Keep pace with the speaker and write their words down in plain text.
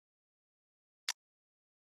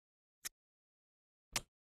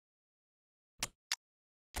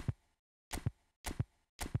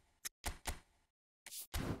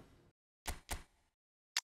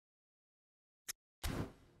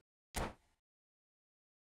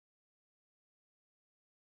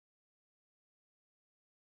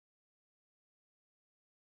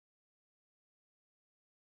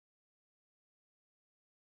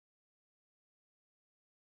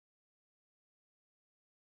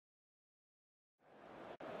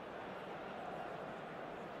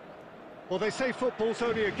Well, they say football's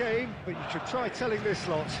only a game, but you should try telling this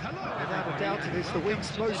lot. Without a doubt, it is the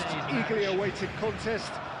week's most eagerly awaited contest.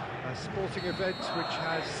 A sporting event which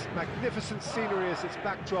has magnificent scenery as its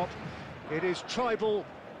backdrop. It is tribal,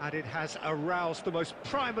 and it has aroused the most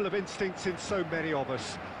primal of instincts in so many of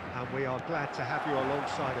us. And we are glad to have you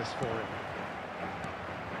alongside us for it.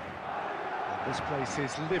 And this place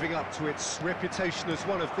is living up to its reputation as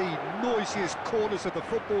one of the noisiest corners of the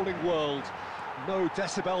footballing world. No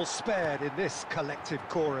decibels spared in this collective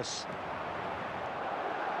chorus.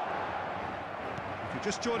 If you're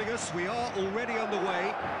just joining us, we are already on the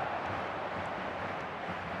way.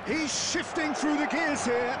 He's shifting through the gears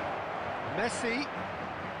here. Messi.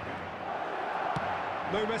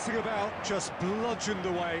 No messing about, just bludgeoned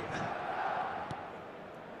away.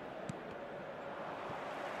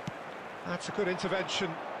 That's a good intervention.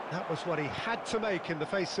 That was what he had to make in the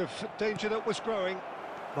face of danger that was growing.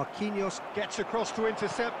 Marquinhos gets across to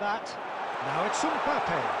intercept that. Now it's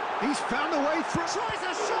Mbappe. He's found a way through. Tries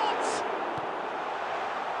a shot!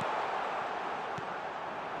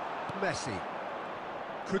 Messi.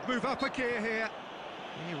 Could move up a gear here.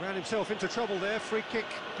 He ran himself into trouble there. Free kick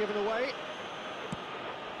given away.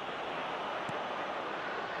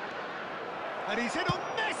 And he's in on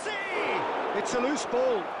Messi! It's a loose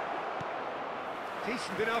ball.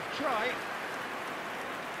 Decent enough try.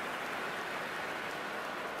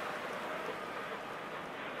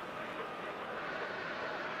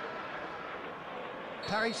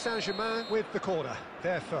 Paris Saint-Germain with the corner,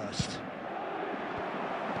 there first.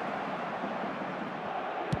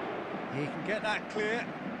 He can get that clear.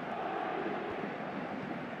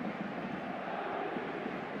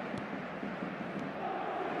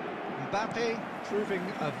 Mbappe proving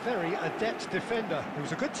a very adept defender. It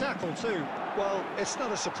was a good tackle too. Well, it's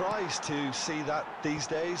not a surprise to see that these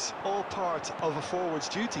days, all part of a forward's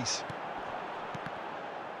duties.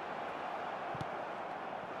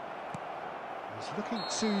 He's looking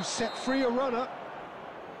to set free a runner.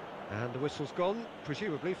 And the whistle's gone,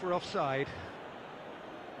 presumably for offside.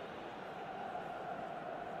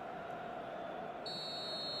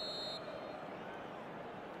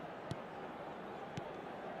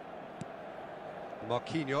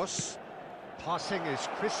 Marquinhos. Passing is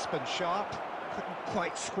crisp and sharp. Couldn't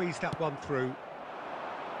quite squeeze that one through.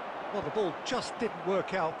 Well, the ball just didn't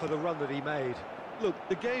work out for the run that he made. Look,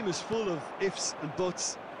 the game is full of ifs and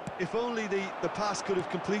buts. If only the pass could have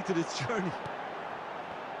completed its journey.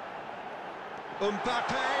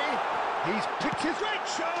 Mbappe! He's picked his red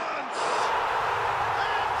chance!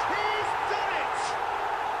 And he's done it!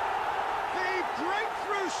 The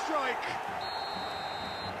breakthrough strike!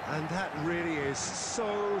 And that really is so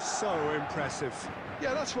impressive.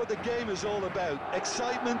 Yeah, that's what the game is all about.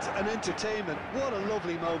 Excitement and entertainment. What a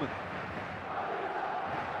lovely moment.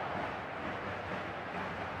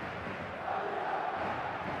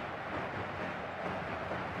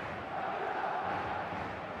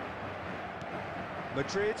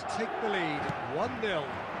 Madrid take the lead, 1-0.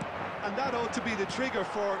 And that ought to be the trigger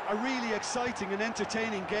for a really exciting and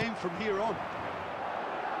entertaining game from here on.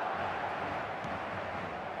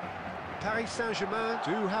 Paris Saint-Germain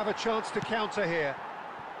do have a chance to counter here.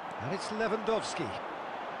 And it's Lewandowski.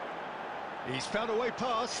 He's found a way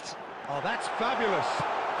past. Oh, that's fabulous.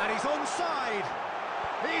 And he's onside.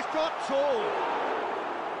 He's got tall.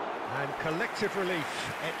 And collective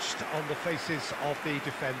relief etched on the faces of the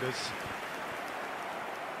defenders.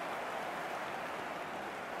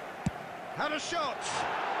 Had a shot.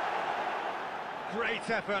 Great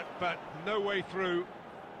effort, but no way through.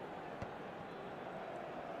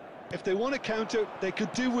 If they want to counter, they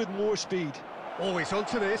could do with more speed. Always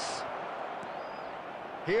onto this.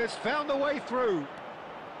 He has found a way through.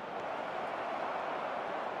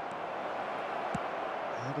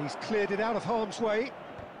 And he's cleared it out of harm's way.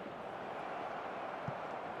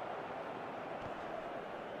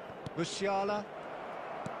 Musiala.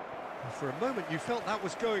 For a moment you felt that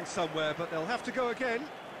was going somewhere, but they'll have to go again.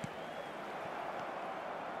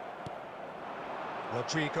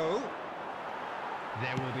 Rodrigo.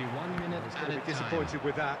 There will be 1 minute He's at going a to be time. disappointed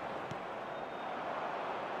with that.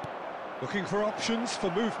 Looking for options for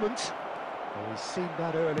movement. Well, he's seen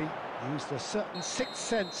that early, used a certain sixth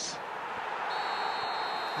sense.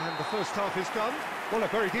 And the first half is done. Well, a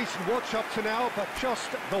very decent watch up to now, but just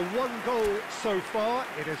the one goal so far.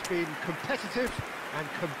 It has been competitive and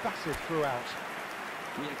combative throughout.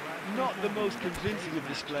 Not the most convincing of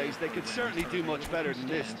displays. They could certainly do much better than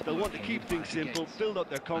this. They'll want to keep things simple, build up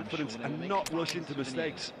their confidence and not rush into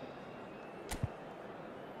mistakes.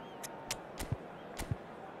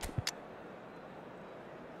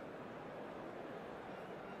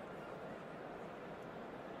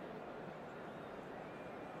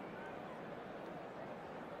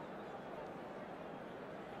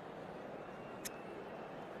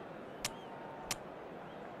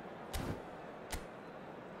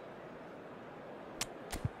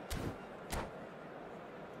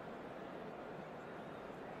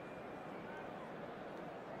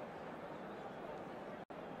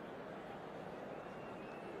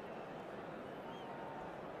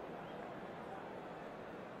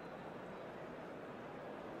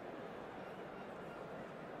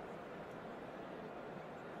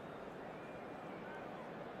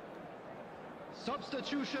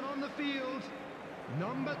 Substitution on the field.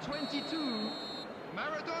 Number 22,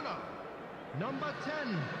 Maradona. Number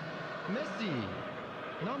 10, Messi.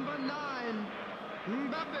 Number 9,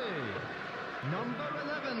 Mbappe. Number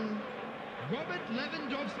 11, Robert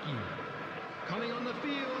Lewandowski. Coming on the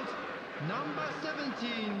field, number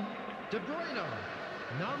 17, De Bruyne.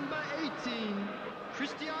 Number 18,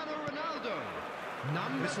 Cristiano Ronaldo.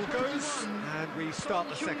 Number Whistle 21, goes, and we start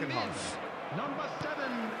the second half. Number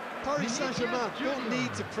 7, Paris Saint-Germain don't Junior.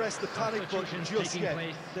 need to press the panic button just yet.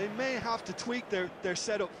 They may have to tweak their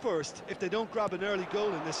setup first. If they don't grab an early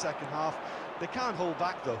goal in this second half, they can't hold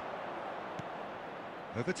back though.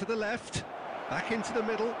 Over to the left, back into the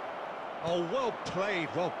middle. Oh, well played,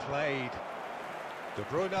 well played. De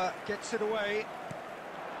Bruyne gets it away.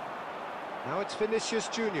 Now it's Vinicius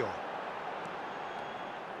Junior.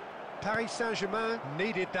 Paris Saint-Germain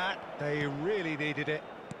needed that. They really needed it.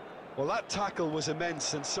 Well, that tackle was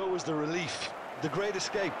immense, and so was the relief. The great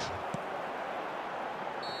escape.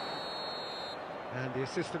 And the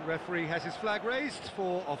assistant referee has his flag raised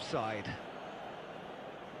for offside.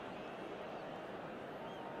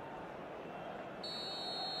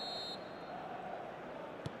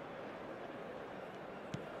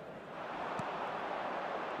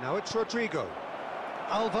 Now it's Rodrigo.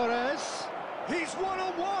 Alvarez. He's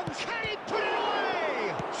one-on-one. Can he put it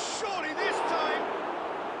away? Surely this time.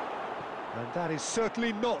 And that is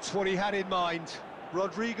certainly not what he had in mind.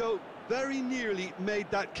 Rodrigo very nearly made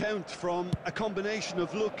that count from a combination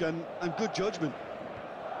of luck and good judgment.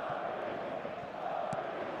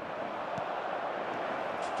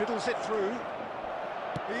 Fiddles it through.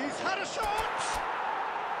 He's had a shot!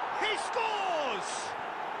 He scores!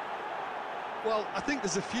 Well, I think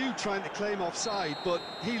there's a few trying to claim offside, but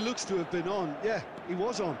he looks to have been on. Yeah, he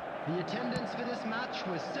was on. The attendance for this match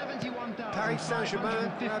was 71,550. Paris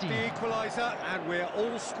Saint-Germain have the equaliser, and we're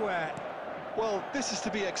all square. Well, this is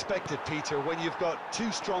to be expected, Peter. When you've got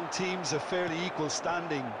two strong teams of fairly equal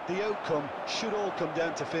standing, the outcome should all come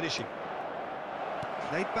down to finishing.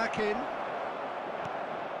 Played back in.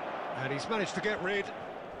 And he's managed to get rid.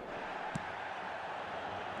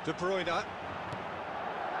 De Bruyne.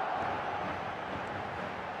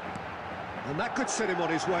 And that could set him on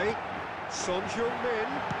his way. Son Heung-min.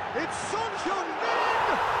 It's Son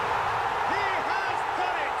Heung-min! He has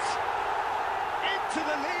done it! Into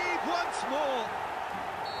the lead once more.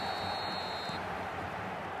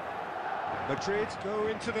 Madrid go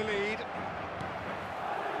into the lead.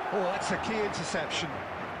 Oh, that's a key interception.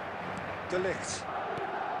 De Ligt.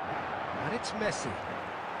 And it's Messi.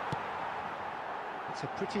 It's a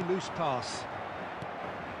pretty loose pass.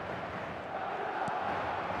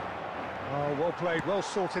 Oh, well played, well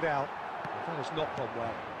sorted out. That has not gone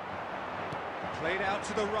well. Played out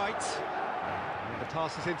to the right. And the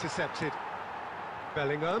pass is intercepted.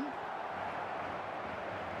 Bellingham.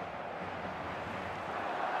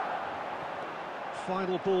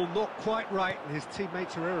 Final ball not quite right, and his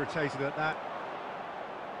teammates are irritated at that.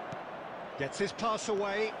 Gets his pass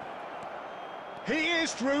away. He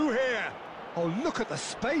is through here. Oh, look at the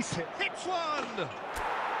space. It hits one.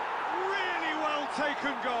 Really well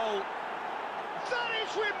taken goal. That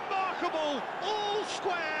is remarkable. All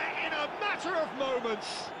square in a matter of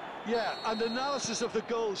moments. Yeah, and analysis of the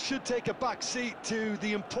goal should take a back seat to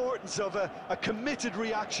the importance of a committed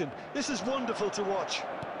reaction. This is wonderful to watch.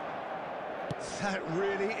 That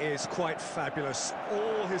really is quite fabulous.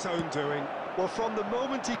 All his own doing. Well, from the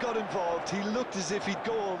moment he got involved, he looked as if he'd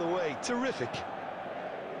go all the way. Terrific.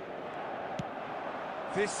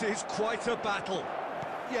 This is quite a battle.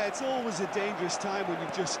 Yeah, it's always a dangerous time when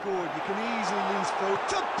you've just scored. You can easily lose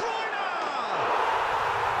focus. De Bruyne!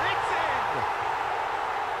 It's in!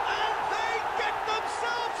 And they get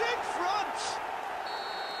themselves in front!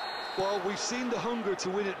 Well, we've seen the hunger to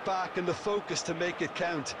win it back and the focus to make it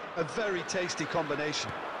count. A very tasty combination.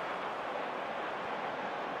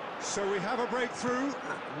 So we have a breakthrough.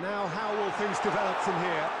 Now how will things develop from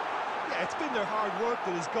here? Yeah, it's been their hard work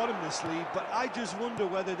that has got them this lead, but I just wonder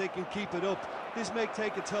whether they can keep it up. This may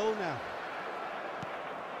take a toll now.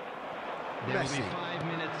 There will be 5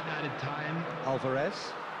 minutes added time.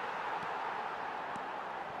 Alvarez.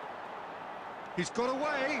 He's got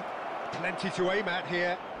away. Plenty to aim at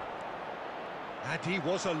here. And he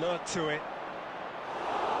was alert to it.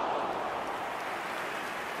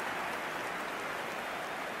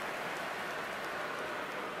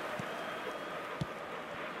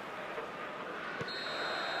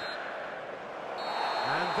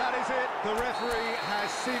 And that is it. The referee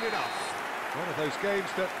has seen enough. One of those games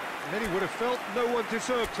that many would have felt no one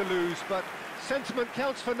deserved to lose, but sentiment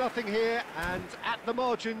counts for nothing here, and at the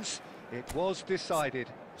margins, it was decided.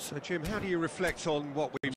 So, Jim, how do you reflect on what we've